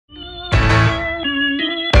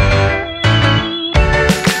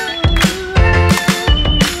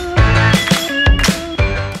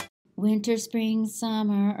winter, spring,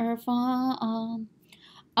 summer, or fall.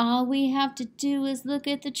 All we have to do is look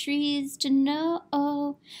at the trees to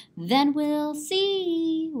know. Then we'll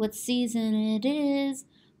see what season it is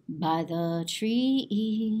by the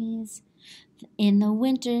trees. In the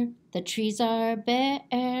winter, the trees are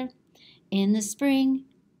bare. In the spring,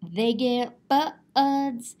 they get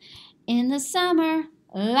buds. In the summer,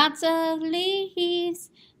 lots of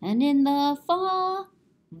leaves. And in the fall,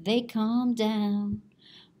 they calm down.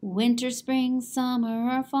 Winter, spring,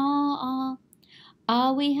 summer, or fall.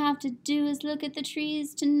 All we have to do is look at the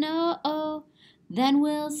trees to know. Then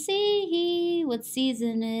we'll see what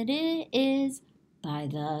season it is by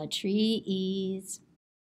the trees.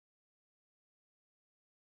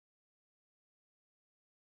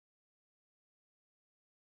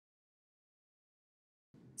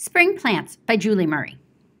 Spring Plants by Julie Murray.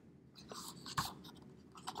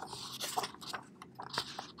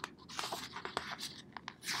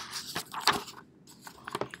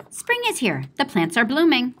 Spring is here. The plants are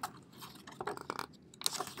blooming.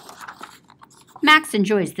 Max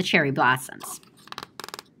enjoys the cherry blossoms.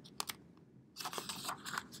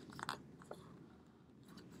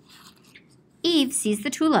 Eve sees the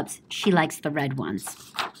tulips. She likes the red ones.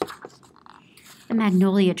 The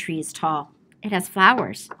magnolia tree is tall. It has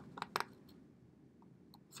flowers.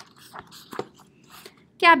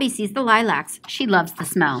 Gabby sees the lilacs. She loves the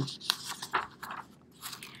smell.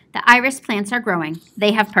 The iris plants are growing.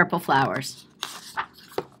 They have purple flowers.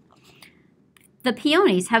 The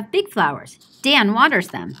peonies have big flowers. Dan waters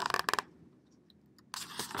them.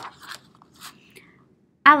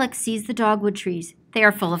 Alex sees the dogwood trees. They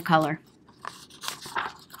are full of color.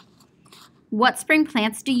 What spring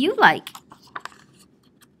plants do you like?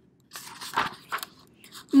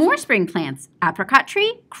 More spring plants: apricot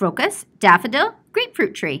tree, crocus, daffodil,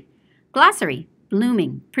 grapefruit tree. Glossary: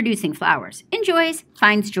 blooming, producing flowers. Enjoys,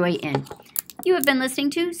 finds joy in. You have been listening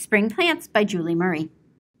to Spring Plants by Julie Murray.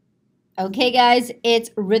 Okay, guys, it's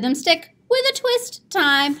rhythm stick with a twist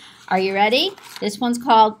time. Are you ready? This one's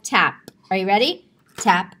called tap. Are you ready?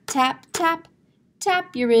 Tap, tap, tap.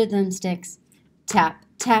 Tap your rhythm sticks. Tap,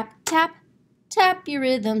 tap, tap. Tap your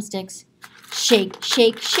rhythm sticks. Shake,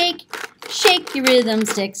 shake, shake. Shake your rhythm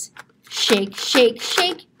sticks. Shake, shake,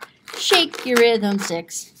 shake. Shake your rhythm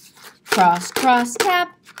sticks. Cross, cross,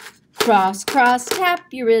 tap. Cross, cross, tap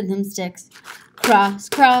your rhythm sticks. Cross,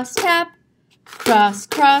 cross, tap. Cross,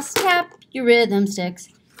 cross, tap your rhythm sticks.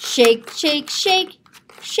 Shake, shake, shake.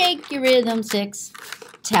 Shake your rhythm sticks.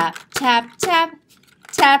 Tap, tap, tap.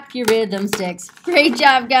 Tap your rhythm sticks. Great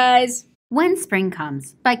job, guys. When Spring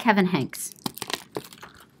Comes by Kevin Henkes.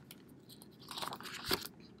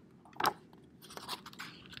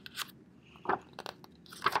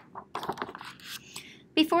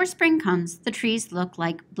 Before spring comes, the trees look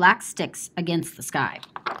like black sticks against the sky.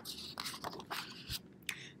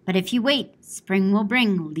 But if you wait, spring will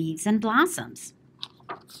bring leaves and blossoms.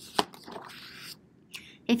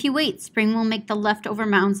 If you wait, spring will make the leftover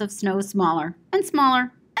mounds of snow smaller and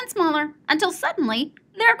smaller and smaller until suddenly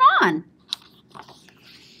they're gone.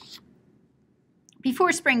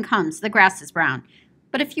 Before spring comes, the grass is brown.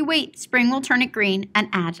 But if you wait, spring will turn it green and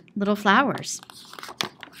add little flowers.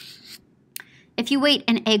 If you wait,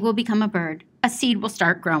 an egg will become a bird. A seed will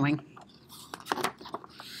start growing.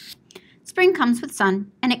 Spring comes with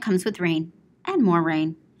sun, and it comes with rain, and more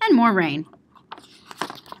rain, and more rain.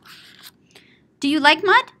 Do you like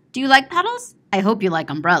mud? Do you like puddles? I hope you like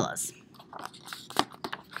umbrellas.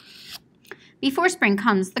 Before spring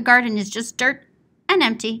comes, the garden is just dirt and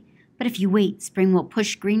empty. But if you wait, spring will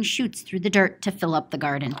push green shoots through the dirt to fill up the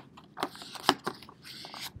garden.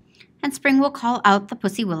 And spring will call out the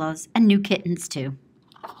pussy willows and new kittens too.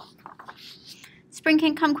 Spring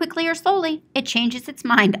can come quickly or slowly. It changes its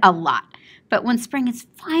mind a lot. But when spring is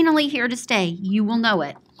finally here to stay, you will know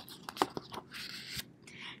it.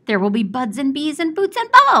 There will be buds and bees and boots and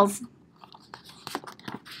balls.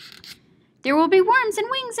 There will be worms and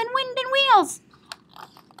wings and wind and wheels.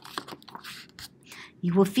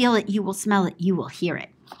 You will feel it, you will smell it, you will hear it.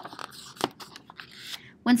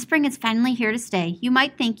 When spring is finally here to stay, you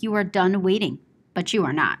might think you are done waiting, but you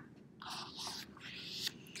are not.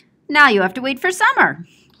 Now you have to wait for summer.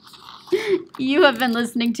 You have been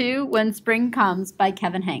listening to When Spring Comes by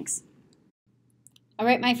Kevin Henkes. All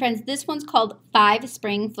right, my friends, this one's called 5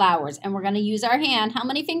 Spring Flowers, and we're going to use our hand. How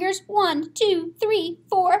many fingers? 1, 2, 3,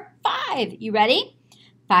 4, 5. You ready?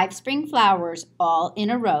 5 spring flowers all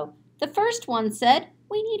in a row. The first one said,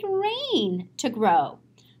 we need rain to grow.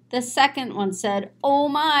 The second one said, oh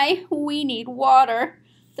my, we need water.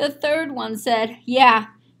 The third one said, yeah,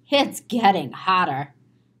 it's getting hotter.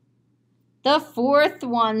 The fourth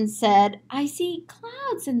one said, I see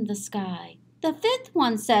clouds in the sky. The fifth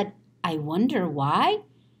one said, I wonder why.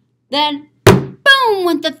 Then, boom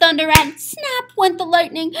went the thunder and snap went the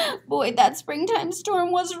lightning. Boy, that springtime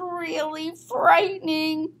storm was really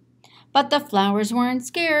frightening. But the flowers weren't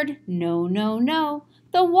scared. No, no, no.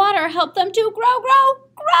 The water helped them to grow, grow,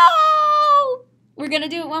 grow. We're going to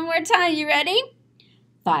do it one more time. You ready?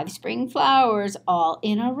 5 spring flowers all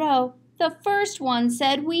in a row. The first one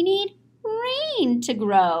said, we need rain to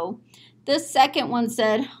grow. The second one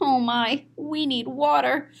said, oh my, we need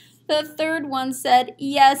water. The third one said,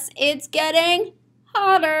 yes, it's getting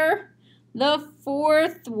hotter. The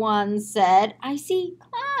fourth one said, I see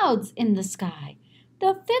clouds in the sky.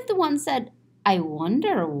 The fifth one said, I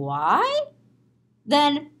wonder why?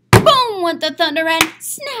 Then, boom went the thunder and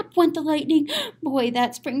snap went the lightning. Boy,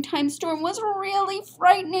 that springtime storm was really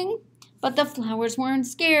frightening. But the flowers weren't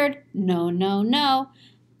scared. No, no, no.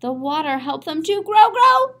 The water helped them to grow,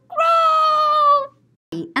 grow,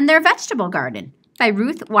 grow. And Their Vegetable Garden by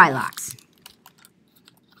Ruth Wielockx.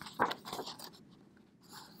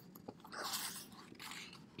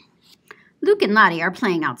 Luke and Lottie are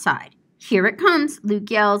playing outside. Here it comes, Luke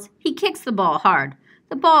yells. He kicks the ball hard.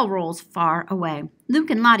 The ball rolls far away. Luke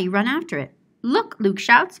and Lottie run after it. Look, Luke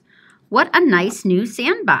shouts. What a nice new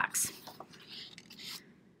sandbox.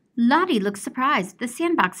 Lottie looks surprised. The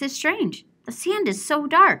sandbox is strange. The sand is so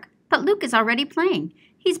dark. But Luke is already playing.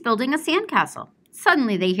 He's building a sandcastle.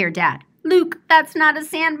 Suddenly they hear Dad. Luke, that's not a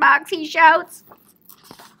sandbox, he shouts.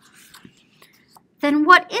 Then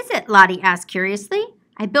what is it? Lottie asks curiously.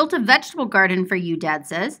 I built a vegetable garden for you, Dad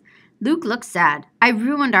says. Luke looks sad. I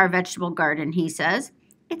ruined our vegetable garden, he says.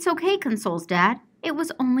 It's okay, consoles Dad. It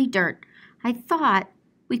was only dirt. I thought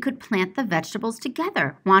we could plant the vegetables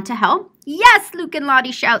together. Want to help? Yes, Luke and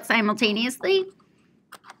Lottie shout simultaneously.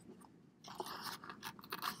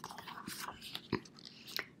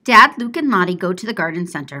 Dad, Luke, and Lottie go to the garden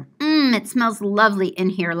center. It smells lovely in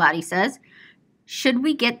here, Lottie says. Should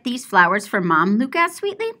we get these flowers for Mom? Luke asks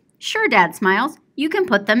sweetly. Sure, Dad smiles. You can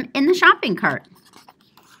put them in the shopping cart.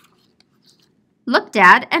 Look,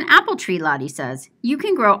 Dad, an apple tree, Lottie says. You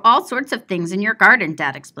can grow all sorts of things in your garden,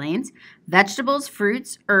 Dad explains. Vegetables,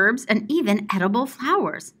 fruits, herbs, and even edible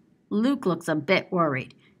flowers. Luke looks a bit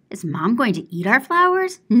worried. Is Mom going to eat our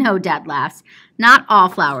flowers? No, Dad laughs. Not all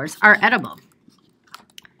flowers are edible.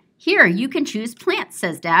 Here, you can choose plants,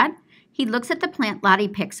 says Dad. He looks at the plant Lottie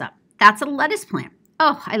picks up. That's a lettuce plant.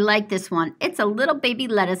 Oh, I like this one. It's a little baby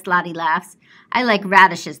lettuce, Lottie laughs. I like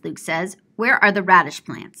radishes, Luke says. Where are the radish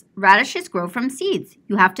plants? Radishes grow from seeds.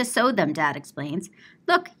 You have to sow them, Dad explains.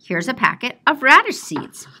 Look, here's a packet of radish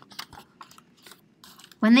seeds.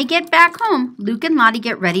 When they get back home, Luke and Lottie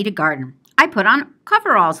get ready to garden. I put on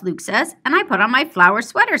coveralls, Luke says, and I put on my flower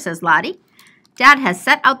sweater, says Lottie. Dad has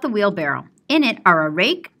set out the wheelbarrow. In it are a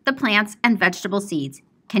rake, the plants, and vegetable seeds.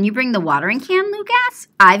 Can you bring the watering can, Luke asks.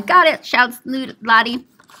 I've got it, shouts Lottie.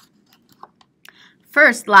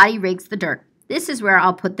 First, Lottie rakes the dirt. This is where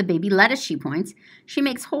I'll put the baby lettuce, she points. She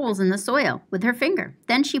makes holes in the soil with her finger.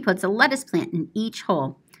 Then she puts a lettuce plant in each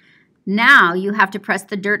hole. Now you have to press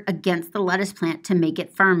the dirt against the lettuce plant to make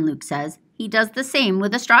it firm, Luke says. He does the same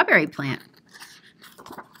with a strawberry plant.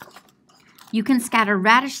 You can scatter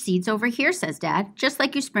radish seeds over here, says Dad, just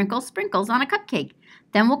like you sprinkle sprinkles on a cupcake.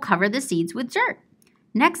 Then we'll cover the seeds with dirt.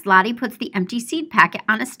 Next, Lottie puts the empty seed packet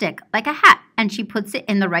on a stick, like a hat, and she puts it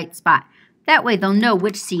in the right spot. That way they'll know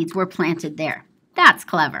which seeds were planted there. That's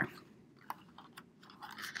clever.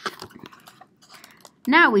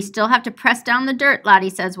 Now we still have to press down the dirt, Lottie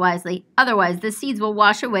says wisely. Otherwise, the seeds will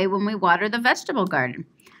wash away when we water the vegetable garden.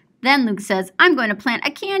 Then Luke says, I'm going to plant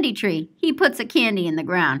a candy tree. He puts a candy in the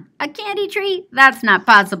ground. A candy tree? That's not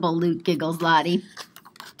possible, Luke, giggles Lottie.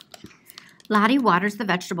 Lottie waters the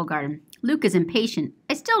vegetable garden. Luke is impatient.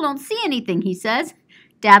 I still don't see anything, he says.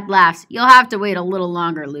 Dad laughs. You'll have to wait a little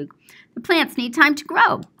longer, Luke. The plants need time to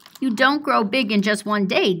grow. You don't grow big in just one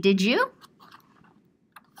day, did you?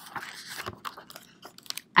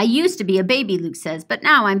 I used to be a baby, Luke says, but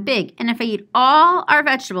now I'm big, and if I eat all our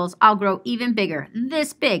vegetables, I'll grow even bigger,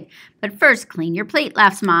 this big. But first, clean your plate,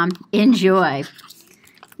 laughs Mom. Enjoy.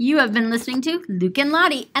 You have been listening to Luke and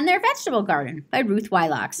Lottie and Their Vegetable Garden by Ruth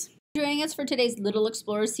Wielockx. Joining us for today's Little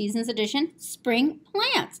Explorers Seasons Edition, Spring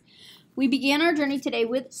Plants. We began our journey today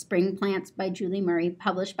with Spring Plants by Julie Murray,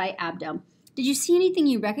 published by ABDO. Did you see anything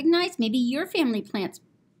you recognize? Maybe your family plants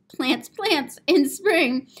in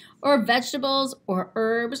spring, or vegetables, or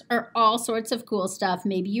herbs, or all sorts of cool stuff.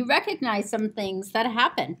 Maybe you recognize some things that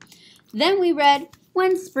happen. Then we read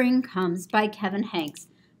When Spring Comes by Kevin Henkes,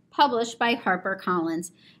 published by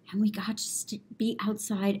HarperCollins. And we got to be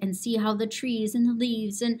outside and see how the trees and the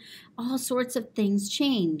leaves and all sorts of things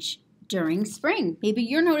change during spring. Maybe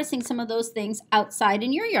you're noticing some of those things outside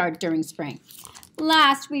in your yard during spring.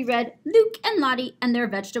 Last, we read Luke and Lottie and Their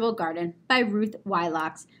Vegetable Garden by Ruth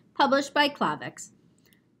Wielockx, published by Clavis.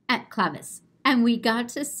 And we got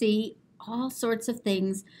to see all sorts of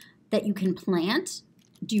things that you can plant.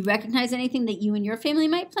 Do you recognize anything that you and your family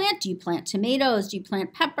might plant? Do you plant tomatoes? Do you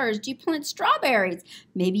plant peppers? Do you plant strawberries?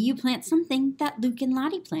 Maybe you plant something that Luke and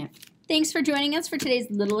Lottie plant. Thanks for joining us for today's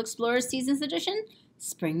Little Explorers Seasons Edition,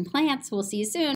 Spring Plants. We'll see you soon.